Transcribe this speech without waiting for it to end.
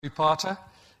Three-parter,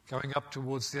 going up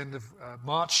towards the end of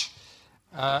March.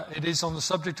 It is on the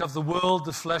subject of the world,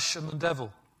 the flesh, and the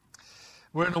devil.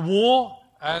 We're in a war,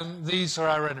 and these are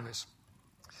our enemies.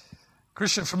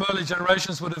 Christians from early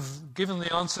generations would have given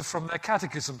the answer from their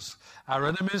catechisms. Our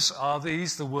enemies are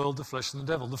these, the world, the flesh, and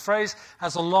the devil. The phrase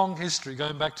has a long history,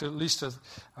 going back to at least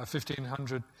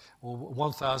 1500 or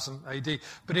 1000 AD.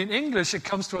 But in English, it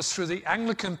comes to us through the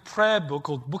Anglican prayer book,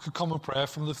 or Book of Common Prayer,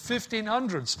 from the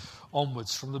 1500s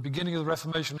onwards, from the beginning of the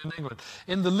Reformation in England.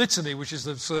 In the Litany, which is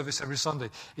the service every Sunday,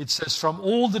 it says, "From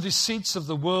all the deceits of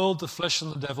the world, the flesh,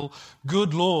 and the devil,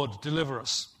 good Lord, deliver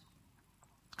us."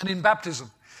 And in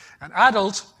baptism, an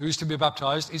adult who is to be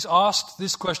baptized is asked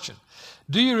this question: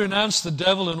 do you renounce the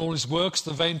devil and all his works,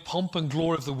 the vain pomp and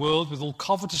glory of the world, with all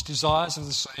covetous desires of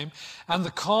the same, and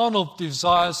the carnal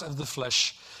desires of the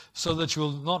flesh, so that you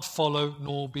will not follow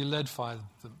nor be led by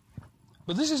them?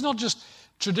 But this is not just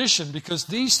tradition, because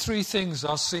these three things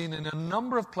are seen in a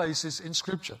number of places in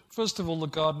Scripture. First of all, the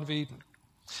Garden of Eden.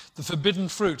 The forbidden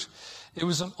fruit. It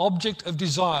was an object of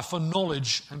desire for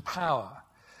knowledge and power.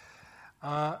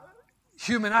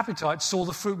 Human appetite saw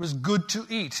the fruit was good to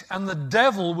eat, and the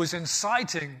devil was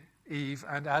inciting Eve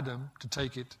and Adam to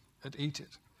take it and eat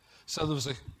it. So there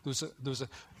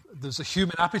was a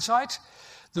human appetite,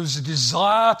 there was a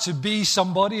desire to be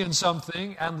somebody and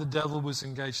something, and the devil was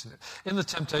engaged in it. In the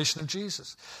temptation of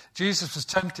Jesus, Jesus was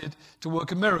tempted to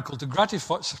work a miracle, to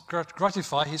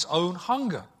gratify his own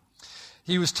hunger.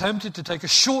 He was tempted to take a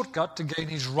shortcut to gain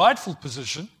his rightful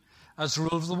position as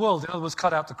ruler of the world. In other words,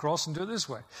 cut out the cross and do it this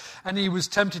way. And he was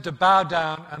tempted to bow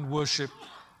down and worship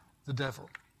the devil.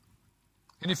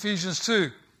 In Ephesians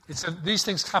 2, it said these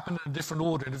things happen in a different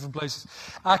order, in different places.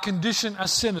 Our condition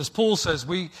as sinners, Paul says,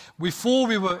 before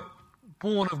we were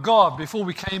born of God, before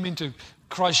we came into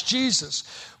Christ Jesus,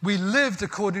 we lived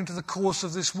according to the course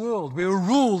of this world. We were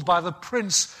ruled by the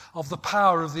prince of the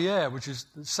power of the air, which is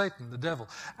Satan, the devil.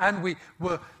 And we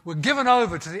were given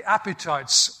over to the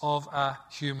appetites of our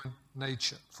human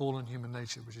nature, fallen human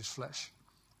nature, which is flesh.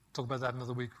 Talk about that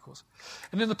another week, of course.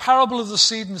 And in the parable of the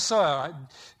seed and sower,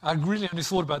 I really only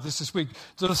thought about this week.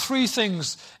 There are three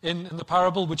things in the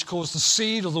parable which cause the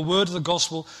seed or the word of the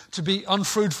gospel to be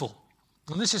unfruitful.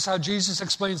 And this is how Jesus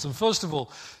explains them. First of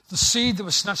all, the seed that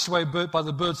was snatched away by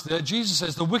the birds there, Jesus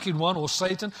says the wicked one, or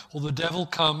Satan, or the devil,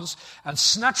 comes and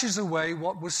snatches away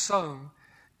what was sown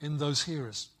in those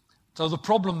hearers. So the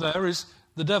problem there is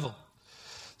the devil.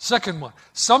 Second one,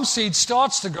 some seed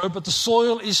starts to grow, but the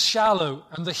soil is shallow,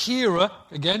 and the hearer,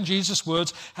 again, Jesus'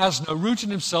 words, has no root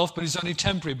in himself, but is only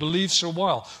temporary, believes for a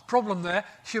while. Problem there,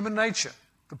 human nature.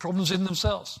 The problem's in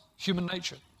themselves, human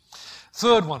nature.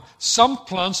 Third one, some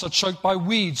plants are choked by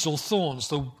weeds or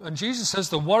thorns. And Jesus says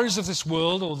the worries of this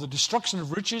world, or the destruction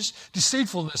of riches,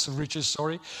 deceitfulness of riches,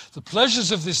 the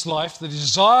pleasures of this life, the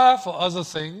desire for other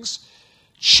things,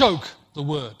 choke the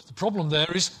word. The problem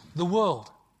there is the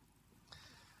world.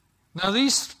 Now,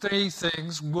 these three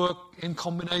things work in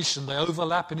combination. They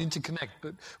overlap and interconnect,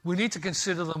 but we need to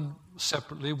consider them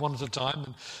separately, one at a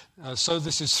time. And so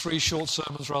this is three short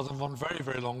sermons rather than one very,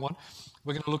 very long one.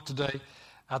 We're going to look today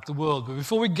at the world. But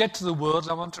before we get to the world,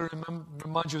 I want to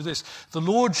remind you of this. The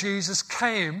Lord Jesus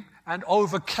came and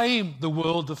overcame the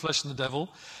world, the flesh, and the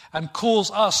devil, and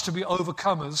calls us to be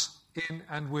overcomers in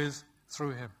and with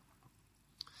through him.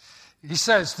 He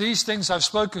says, these things I've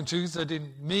spoken to, that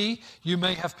in me you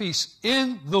may have peace.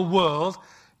 In the world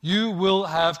you will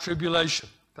have tribulation.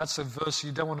 That's a verse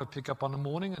you don't want to pick up on the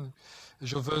morning and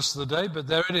as your verse of the day, but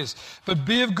there it is. But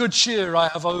be of good cheer, I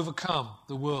have overcome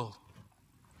the world.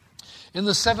 In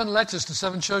the 7 letters to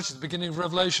 7 churches, the beginning of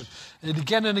Revelation, and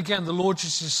again, the Lord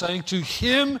Jesus is saying, to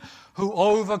him who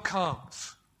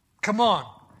overcomes. Come on,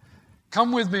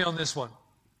 come with me on this one.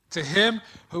 To him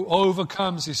who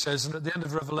overcomes, he says, and at the end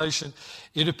of Revelation,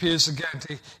 it appears again.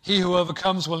 He who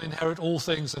overcomes will inherit all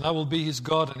things, and I will be his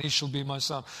God, and he shall be my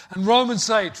son. And Romans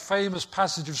 8, famous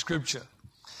passage of Scripture,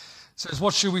 says,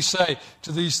 what should we say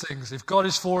to these things? If God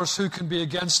is for us, who can be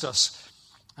against us?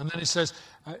 And then it says,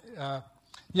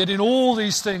 yet in all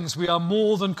these things we are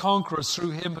more than conquerors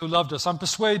through him who loved us. I'm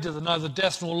persuaded that neither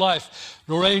death nor life,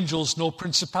 nor angels, nor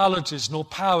principalities, nor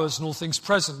powers, nor things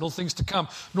present, nor things to come,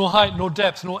 nor height, nor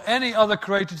depth, nor any other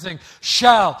created thing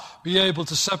shall be able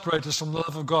to separate us from the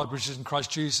love of God, which is in Christ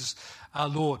Jesus our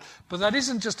Lord. But that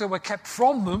isn't just that we're kept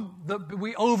from them, that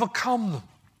we overcome them.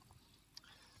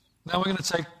 Now we're going to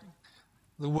take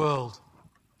the world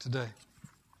today.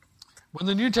 When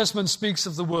the New Testament speaks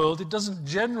of the world, it doesn't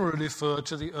generally refer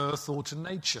to the earth or to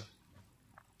nature,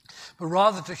 but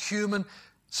rather to human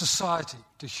society,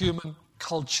 to human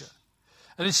culture.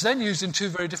 And it's then used in two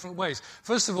very different ways.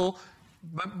 First of all,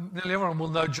 nearly everyone will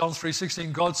know John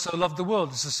 3:16, God so loved the world.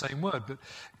 It's the same word, but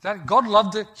that God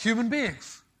loved the human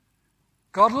beings.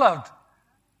 God loved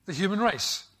the human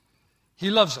race. He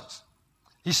loves us.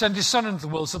 He sent his Son into the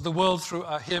world so that the world through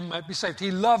him might be saved. He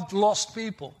loved lost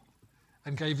people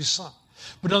and gave his Son.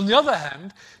 But on the other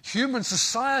hand, human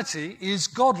society is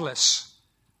godless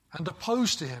and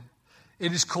opposed to him.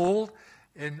 It is called,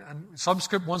 in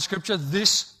one scripture,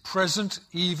 this present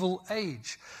evil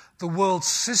age. The world's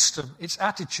system, its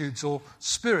attitudes or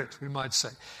spirit, we might say,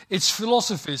 its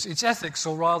philosophies, its ethics,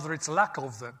 or rather its lack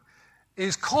of them,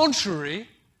 is contrary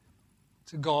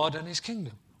to God and his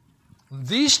kingdom. And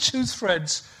these two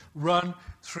threads run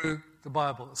through the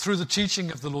Bible, through the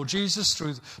teaching of the Lord Jesus,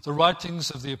 through the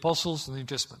writings of the apostles in the New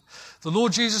Testament. The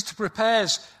Lord Jesus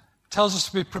tells us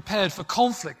to be prepared for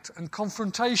conflict and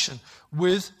confrontation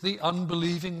with the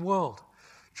unbelieving world.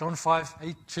 John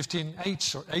 18.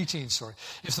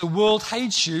 If the world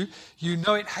hates you, you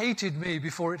know it hated me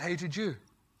before it hated you.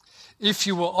 If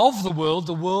you were of the world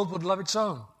would love its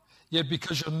own. Yet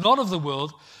because you're not of the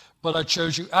world, but I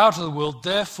chose you out of the world,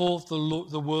 therefore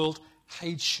the world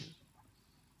hates you.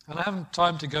 And I haven't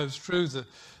time to go through the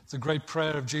great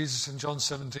prayer of Jesus in John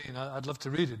 17. I'd love to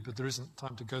read it, but there isn't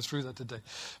time to go through that today.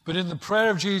 But in the prayer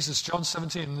of Jesus, John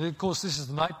 17, and of course this is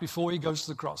the night before he goes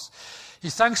to the cross, he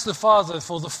thanks the Father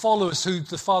for the followers who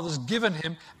the Father's given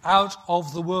him out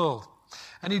of the world.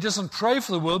 And he doesn't pray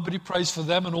for the world, but he prays for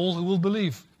them and all who will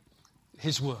believe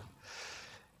his word.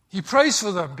 He prays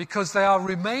for them because they are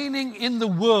remaining in the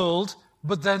world,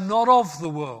 but they're not of the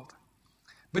world.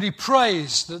 But he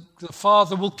prays that the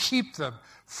Father will keep them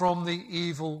from the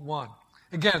evil one.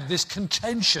 Again, this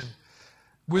contention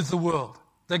with the world.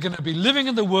 They're going to be living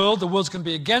in the world's going to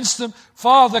be against them.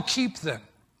 Father, keep them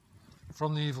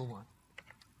from the evil one.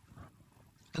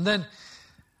 And then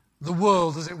the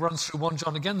world, as it runs through 1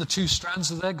 John, again, the two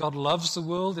strands are there. God loves the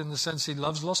world in the sense he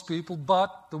loves lost people,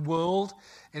 but the world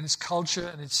in its culture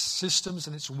and its systems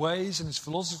and its ways and its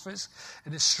philosophies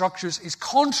and its structures is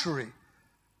contrary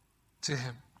to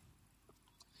him.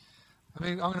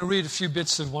 I'm going to read a few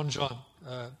bits of 1 John.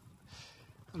 I'll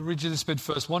read you this bit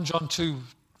first. 1 John 2,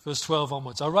 verse 12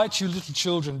 onwards. I write to you, little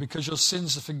children, because your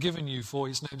sins are forgiven you for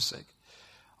his name's sake.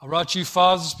 I write to you,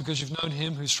 fathers, because you've known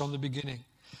him who's from the beginning.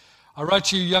 I write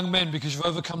to you, young men, because you've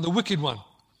overcome the wicked one.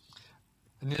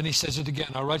 And then he says it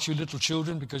again. I write to you, little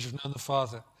children, because you've known the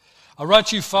Father. I write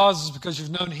to you, fathers, because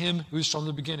you've known him who is from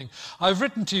the beginning. I've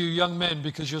written to you, young men,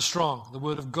 because you're strong. The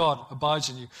word of God abides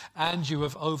in you, and you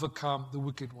have overcome the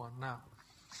wicked one. Now,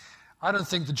 I don't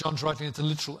think that John's writing at the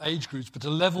literal age groups, but to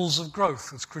levels of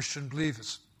growth as Christian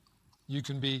believers. You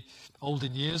can be old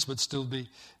in years, but still be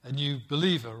a new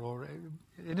believer or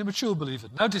an immature believer.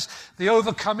 Notice the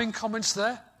overcoming comments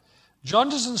there. John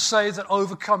doesn't say that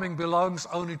overcoming belongs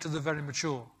only to the very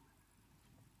mature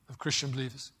of Christian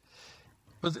believers,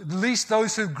 but at least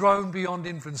those who've grown beyond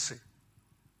infancy.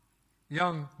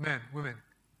 Young men, women,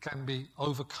 can be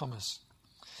overcomers.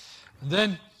 And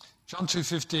then, John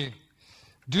 2:15,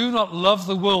 do not love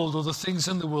the world or the things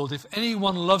in the world. If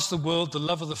anyone loves the world, the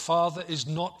love of the Father is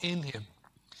not in him.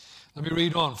 Let me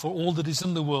read on. For all that is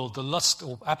in the world, the lust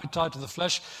or appetite of the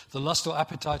flesh, the lust or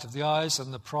appetite of the eyes,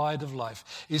 and the pride of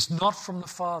life, is not from the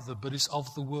Father, but is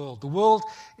of the world. The world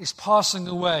is passing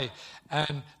away,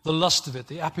 and the lust of it,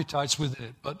 the appetites within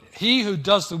it. But he who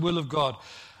does the will of God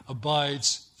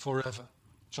abides forever.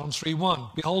 John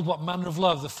 3:1, behold what manner of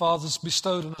love the Father has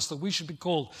bestowed on us, that we should be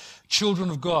called children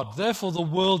of God. Therefore the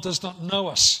world does not know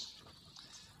us,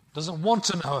 doesn't want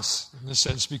to know us in a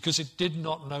sense, because it did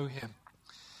not know him.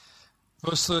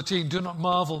 Verse 13, do not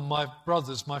marvel, my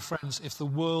brothers, my friends, if the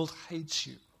world hates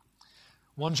you.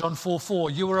 1 John 4:4,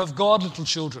 you are of God, little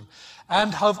children,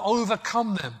 and have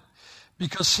overcome them,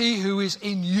 because he who is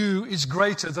in you is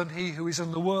greater than he who is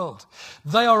in the world.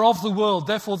 They are of the world,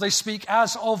 therefore they speak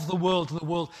as of the world, and the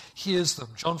world hears them.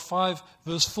 John 5,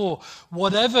 verse 4,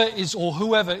 whatever is or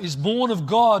whoever is born of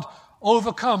God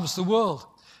overcomes the world.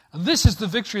 And this is the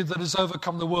victory that has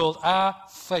overcome the world, our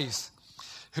faith.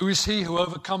 Who is he who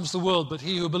overcomes the world but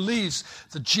he who believes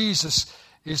that Jesus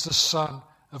is the Son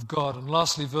of God? And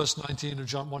lastly, verse 19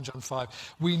 of 1 John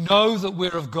 5. We know that we're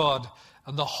of God,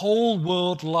 and the whole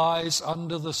world lies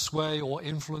under the sway or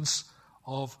influence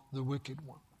of the wicked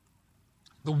one.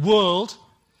 The world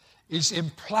is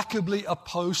implacably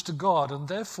opposed to God and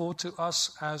therefore to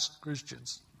us as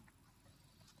Christians.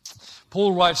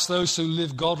 Paul writes, those who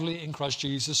live godly in Christ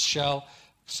Jesus shall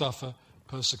suffer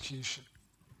persecution.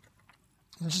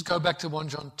 And just go back to 1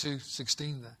 John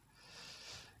 2:16 there.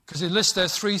 Because it lists there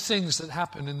three things that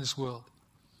happen in this world.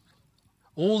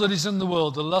 All that is in the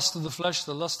world, the lust of the flesh,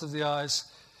 the lust of the eyes,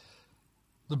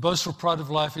 The boastful pride of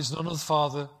life is not of the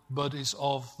Father, but is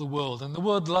of the world. And the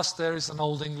word lust there is an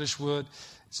old English word.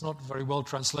 It's not very well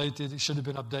translated. It should have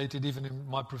been updated, even in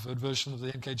my preferred version of the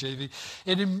NKJV.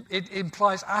 It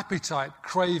implies appetite,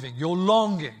 craving, your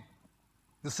longing,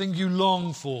 the thing you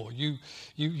long for, you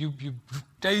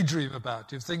daydream about,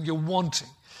 the thing you're wanting.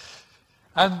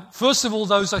 And first of all,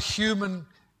 those are human,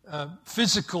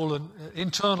 physical and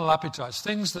internal appetites,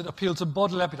 things that appeal to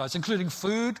bodily appetites, including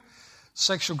food,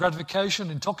 sexual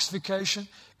gratification, intoxication,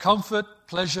 comfort,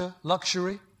 pleasure,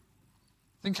 luxury.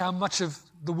 Think how much of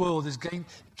the world is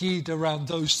geared around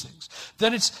those things.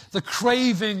 Then it's the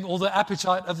craving or the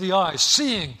appetite of the eyes,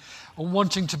 seeing and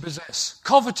wanting to possess.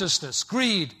 Covetousness,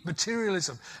 greed,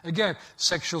 materialism. Again,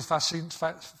 sexual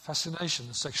fascination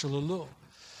and sexual allure.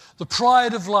 The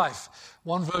pride of life.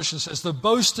 One version says, the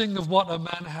boasting of what a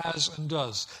man has and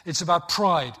does. It's about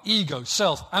pride, ego,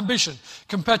 self, ambition,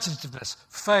 competitiveness,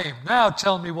 fame. Now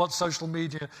tell me what social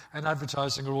media and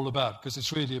advertising are all about, because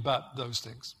it's really about those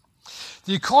things.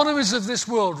 The economies of this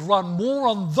world run more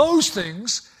on those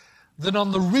things than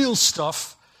on the real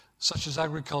stuff, such as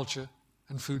agriculture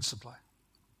and food supply.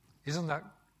 Isn't that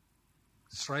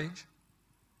strange?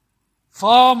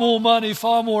 Far more money,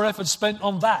 far more effort spent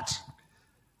on that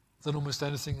than almost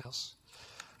anything else.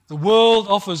 The world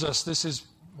offers us, this is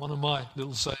one of my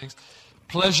little sayings,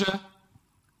 pleasure,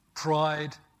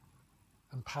 pride,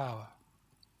 and power.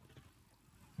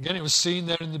 Again, it was seen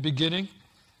there in the beginning.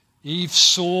 Eve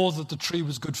saw that the tree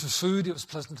was good for food, it was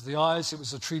pleasant to the eyes, it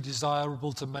was a tree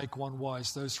desirable to make one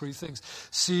wise. Those three things.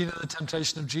 Seen in the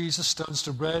temptation of Jesus, stones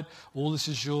to bread, all this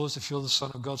is yours. If you're the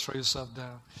Son of God, throw yourself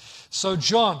down. So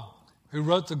John, who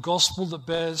wrote the gospel that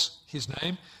bears his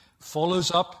name,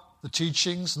 follows up the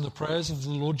teachings and the prayers of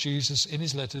the Lord Jesus in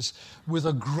his letters with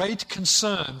a great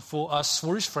concern for us,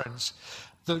 for his friends,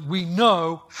 that we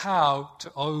know how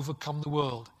to overcome the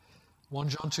world. 1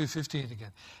 John 2:15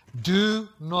 again. Do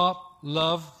not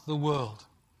love the world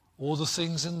or the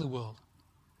things in the world.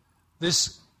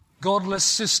 This godless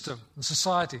system and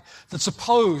society that's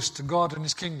opposed to God and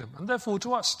his kingdom, and therefore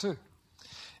to us too.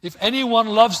 If anyone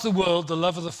loves the world, the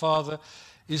love of the Father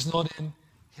is not in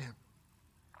him.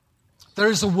 There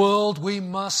is a world we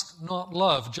must not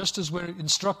love, just as we're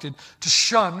instructed to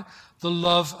shun the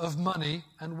love of money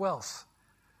and wealth.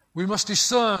 We must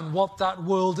discern what that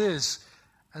world is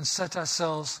and set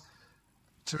ourselves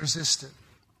to resist it.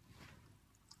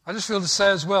 I just feel to say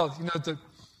as well, that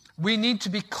we need to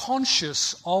be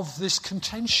conscious of this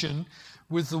contention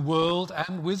with the world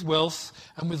and with wealth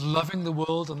and with loving the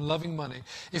world and loving money.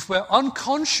 If we're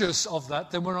unconscious of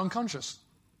that, then we're unconscious.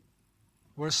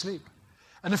 We're asleep.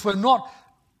 And if we're not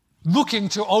looking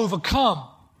to overcome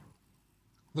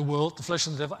the world, the flesh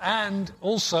and the devil, and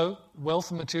also wealth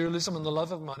and materialism and the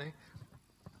love of money,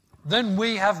 then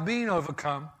we have been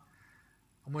overcome,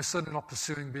 and we're certainly not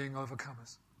pursuing being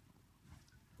overcomers.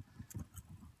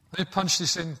 Let me punch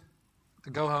this in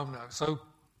to go home now. So,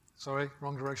 sorry,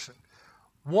 wrong direction.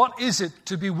 What is it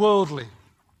to be worldly?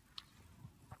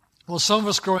 Well, some of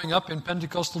us growing up in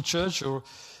Pentecostal church or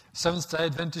Seventh-day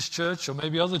Adventist church, or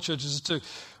maybe other churches too,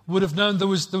 would have known there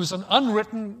was an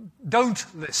unwritten don't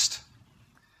list.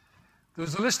 There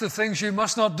was a list of things you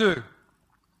must not do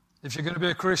if you're going to be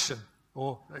a Christian,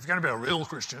 or if you're going to be a real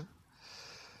Christian.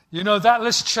 That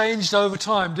list changed over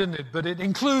time, didn't it? But it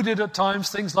included at times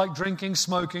things like drinking,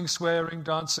 smoking, swearing,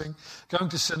 dancing, going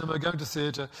to cinema, going to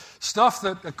theatre, stuff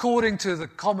that, according to the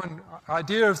common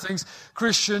idea of things,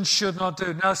 Christians should not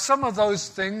do. Now, some of those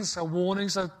things are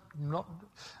warnings, are not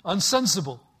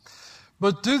unsensible.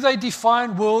 But do they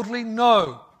define worldly?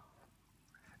 No.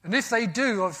 And if they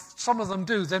do, or if some of them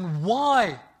do, then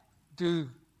why do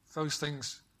those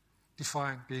things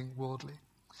define being worldly?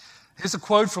 Here's a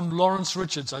quote from Lawrence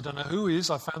Richards. I don't know who he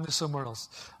is. I found this somewhere else.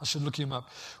 I should look him up.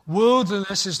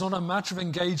 Worldliness is not a matter of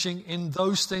engaging in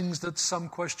those things that some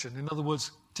question. In other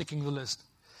words, ticking the list.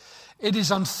 It is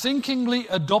unthinkingly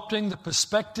adopting the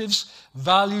perspectives,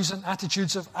 values, and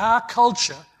attitudes of our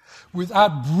culture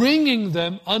without bringing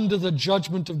them under the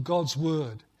judgment of God's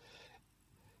word.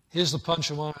 Here's the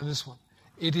punchline on this one.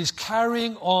 It is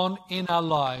carrying on in our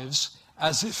lives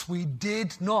as if we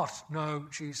did not know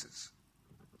Jesus.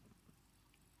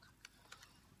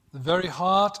 The very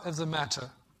heart of the matter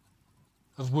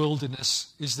of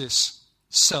worldliness is this: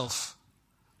 self.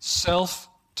 Self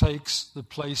takes the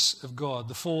place of God.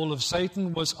 The fall of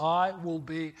Satan was, I will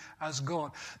be as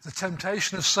God. The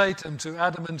temptation of Satan to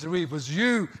Adam and to Eve was,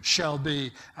 you shall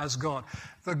be as God.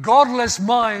 The godless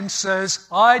mind says,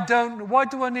 why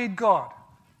do I need God?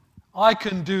 I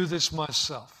can do this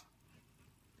myself.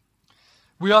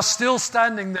 We are still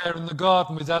standing there in the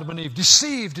garden with Adam and Eve,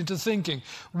 deceived into thinking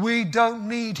we don't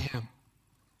need him.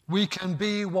 We can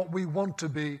be what we want to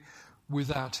be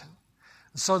without him.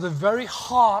 So the very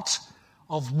heart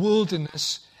of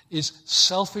worldliness is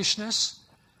selfishness,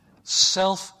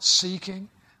 self-seeking,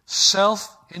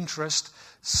 self-interest,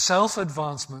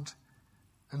 self-advancement,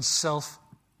 and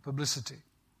self-publicity.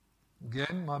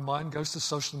 Again, my mind goes to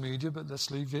social media, but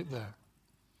let's leave it there.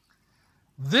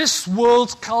 This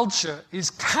world's culture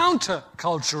is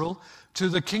counter-cultural to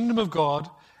the kingdom of God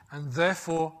and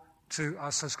therefore to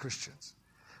us as Christians.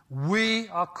 We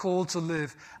are called to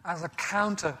live as a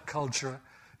counter-culture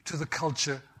to the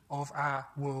culture of our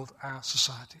world, our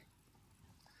society.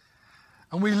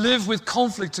 And we live with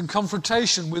conflict and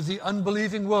confrontation with the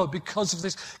unbelieving world because of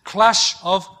this clash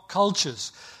of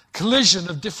cultures, collision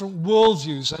of different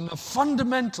worldviews and of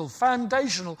fundamental,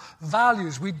 foundational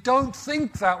values. We don't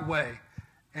think that way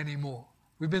anymore.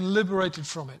 We've been liberated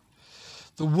from it.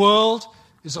 The world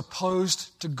is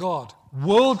opposed to God.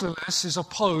 Worldliness is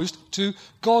opposed to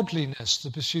godliness,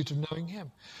 the pursuit of knowing him.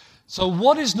 So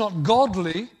what is not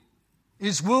godly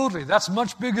is worldly. That's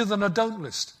much bigger than a don't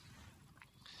list.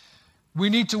 We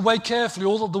need to weigh carefully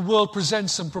all that the world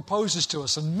presents and proposes to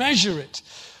us and measure it.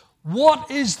 What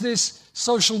is this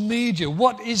social media?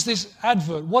 What is this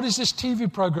advert? What is this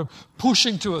TV program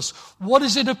pushing to us? What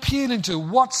is it appealing to?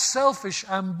 What selfish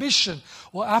ambition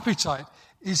or appetite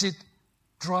is it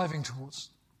driving towards?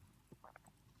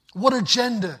 What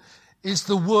agenda is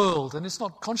the world? And it's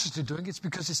not consciously doing it, it's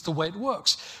because it's the way it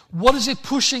works. What is it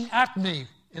pushing at me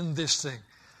in this thing?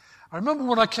 I remember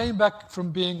when I came back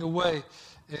from being away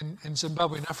in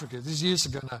Zimbabwe, in Africa, this is years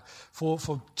ago now,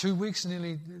 for 2 weeks,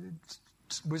 nearly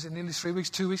 3 weeks,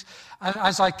 2 weeks. And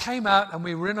as I came out and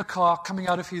we were in a car coming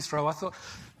out of Heathrow, I thought,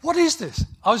 what is this?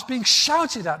 I was being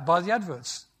shouted at by the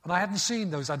adverts. And I hadn't seen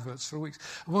those adverts for weeks.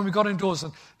 And when we got indoors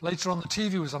and later on the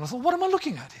TV was on, I thought, what am I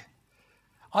looking at here?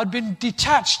 I'd been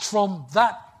detached from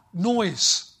that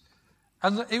noise.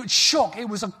 And it was shock. It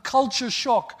was a culture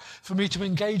shock for me to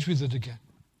engage with it again.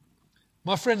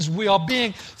 My friends, we are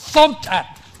being thumped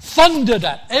at, thundered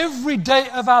at every day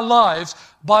of our lives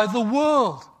by the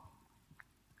world.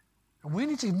 And we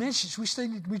need to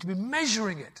be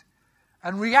measuring it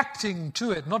and reacting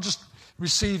to it, not just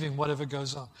receiving whatever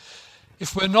goes on.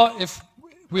 If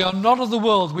we are not of the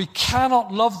world, we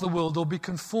cannot love the world or be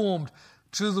conformed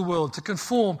to the world. To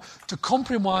conform, to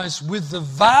compromise with the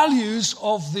values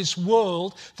of this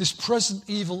world, this present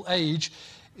evil age,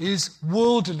 is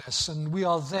worldliness, and we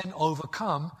are then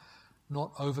overcome,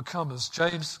 not overcomers.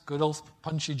 James, good old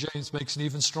punchy James, makes an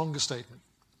even stronger statement.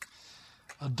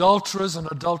 Adulterers and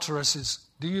adulteresses,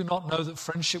 do you not know that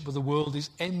friendship with the world is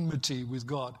enmity with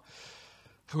God?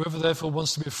 Whoever therefore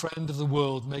wants to be a friend of the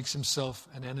world makes himself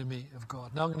an enemy of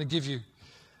God. Now I'm going to give you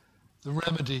the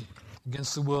remedy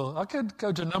against the world. I could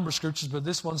go to a number of scriptures, but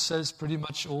this one says pretty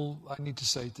much all I need to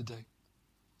say today.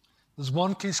 There's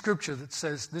one key scripture that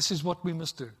says this is what we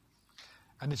must do,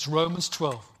 and it's Romans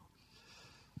 12.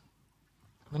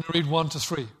 I'm going to read 1 to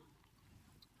 3.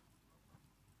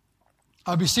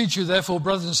 I beseech you, therefore,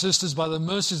 brothers and sisters, by the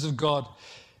mercies of God,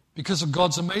 because of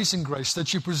God's amazing grace,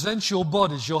 that you present your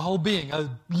bodies, your whole being, a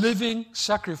living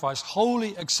sacrifice,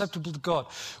 wholly acceptable to God,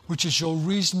 which is your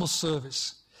reasonable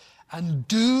service. And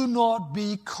do not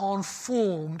be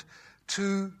conformed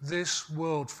to this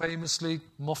world. Famously,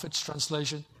 Moffat's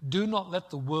translation, do not let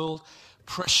the world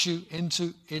press you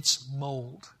into its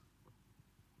mold.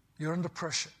 You're under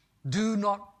pressure. Do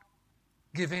not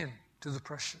give in to the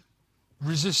pressure.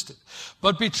 Resist it.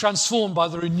 But be transformed by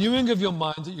the renewing of your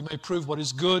mind, that you may prove what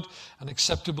is good and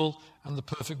acceptable and the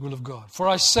perfect will of God. For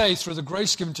I say, through the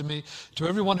grace given to me, to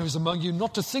everyone who is among you,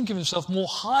 not to think of himself more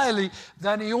highly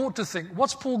than he ought to think.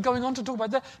 What's Paul going on to talk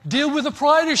about there? Deal with the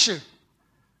pride issue.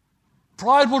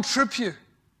 Pride will trip you.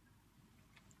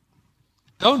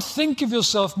 Don't think of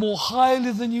yourself more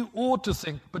highly than you ought to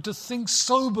think, but to think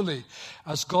soberly,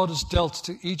 as God has dealt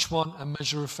to each one a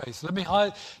measure of faith. Let me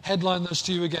headline those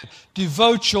to you again.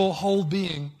 Devote your whole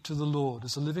being to the Lord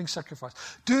as a living sacrifice.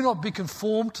 Do not be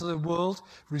conformed to the world.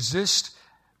 Resist.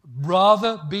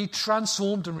 Rather, be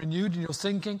transformed and renewed in your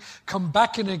thinking. Come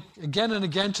back again and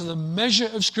again to the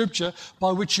measure of Scripture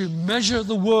by which you measure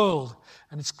the world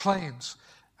and its claims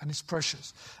and its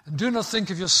pressures. And do not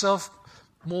think of yourself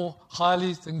more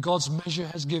highly than God's measure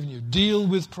has given you. Deal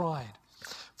with pride.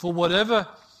 For whatever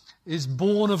is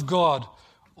born of God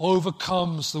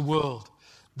overcomes the world.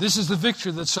 This is the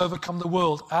victory that's overcome the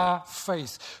world, our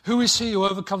faith. Who is he who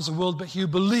overcomes the world but he who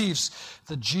believes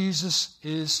that Jesus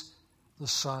is the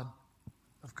Son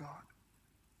of God?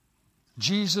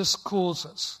 Jesus calls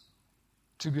us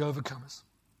to be overcomers.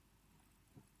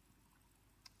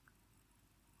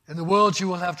 In the world you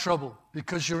will have trouble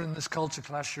because you're in this culture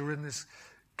clash, you're in this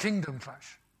kingdom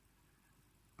clash.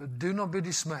 But do not be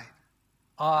dismayed.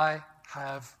 I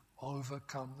have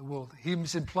overcome the world.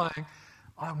 He's implying,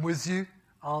 I'm with you,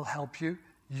 I'll help you,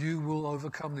 you will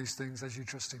overcome these things as you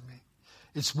trust in me.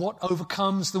 It's what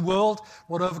overcomes the world,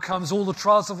 what overcomes all the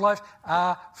trials of life,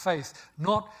 our faith.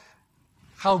 Not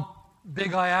how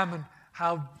big I am and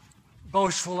how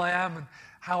boastful I am and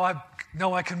how I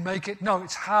know I can make it. No,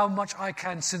 it's how much I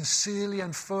can sincerely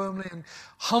and firmly and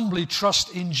humbly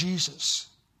trust in Jesus.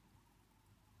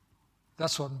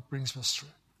 That's what brings us through.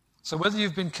 So whether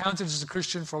you've been counted as a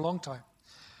Christian for a long time,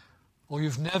 or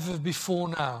you've never before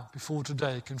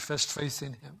today, confessed faith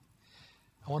in him,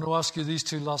 I want to ask you these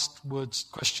two last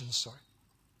questions.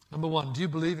 Number one, do you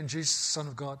believe in Jesus, the Son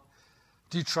of God?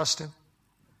 Do you trust him?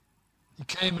 He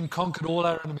came and conquered all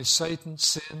our enemies, Satan,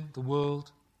 sin, the world,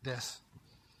 death.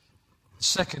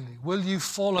 Secondly, will you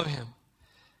follow him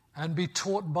and be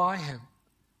taught by him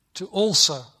to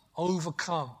also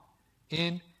overcome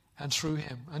in and through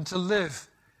him, and to live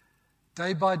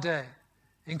day by day,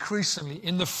 increasingly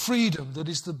in the freedom that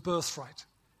is the birthright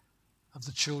of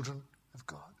the children of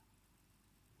God?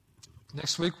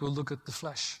 Next week we'll look at the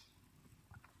flesh.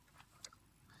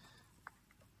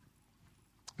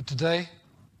 But today,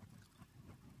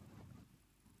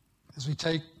 as we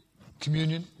take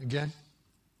communion again,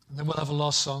 and then we'll have a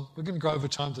last song. We're going to go over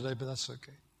time today, but that's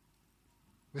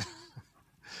okay.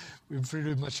 We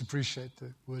very much appreciate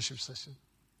the worship session.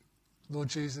 Lord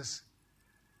Jesus,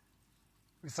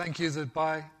 we thank you that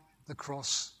by the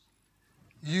cross,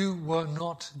 you were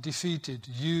not defeated.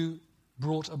 You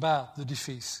brought about the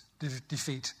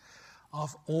defeat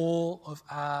of all of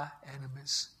our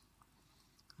enemies.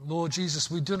 Lord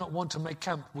Jesus, we do not want to make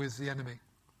camp with the enemy.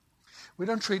 We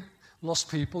don't treat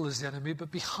lost people as the enemy, but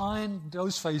behind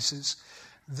those faces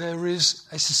there is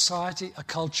a society, a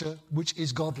culture which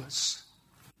is godless.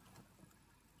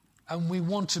 And we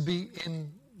want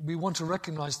to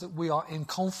recognize that we are in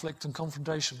conflict and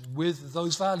confrontation with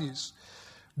those values,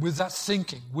 with that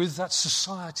thinking, with that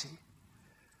society.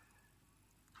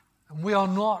 And we are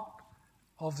not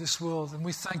of this world. And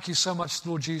we thank you so much,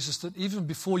 Lord Jesus, that even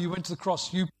before you went to the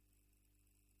cross, you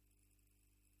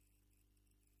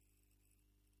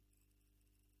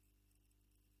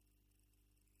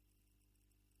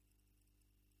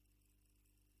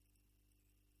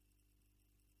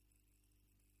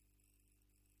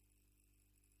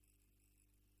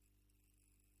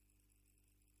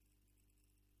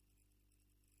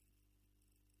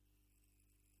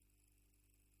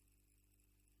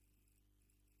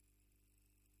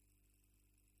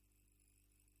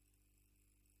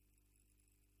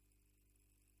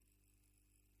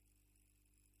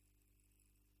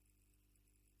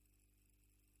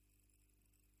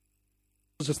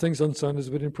of things unsigned as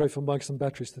we didn't pray for mics and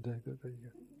batteries today, but there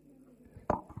you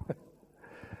go.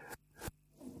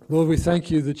 Lord, we thank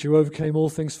you that you overcame all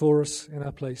things for us in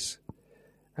our place,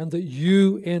 and that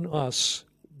you in us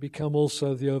become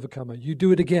also the overcomer. You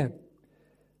do it again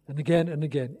and again and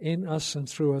again in us and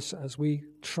through us as we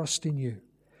trust in you,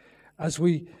 as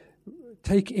we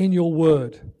take in your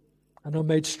word and are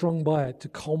made strong by it to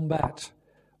combat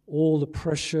all the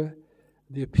pressure,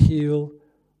 the appeal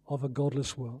of a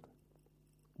godless world.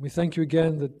 We thank you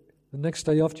again that the next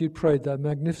day after you prayed that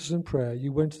magnificent prayer,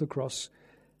 you went to the cross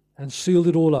and sealed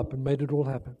it all up and made it all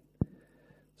happen.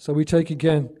 So we take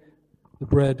again the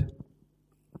bread,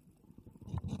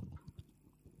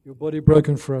 your body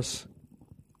broken for us,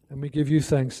 and we give you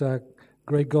thanks, our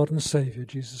great God and Savior,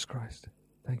 Jesus Christ.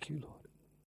 Thank you, Lord.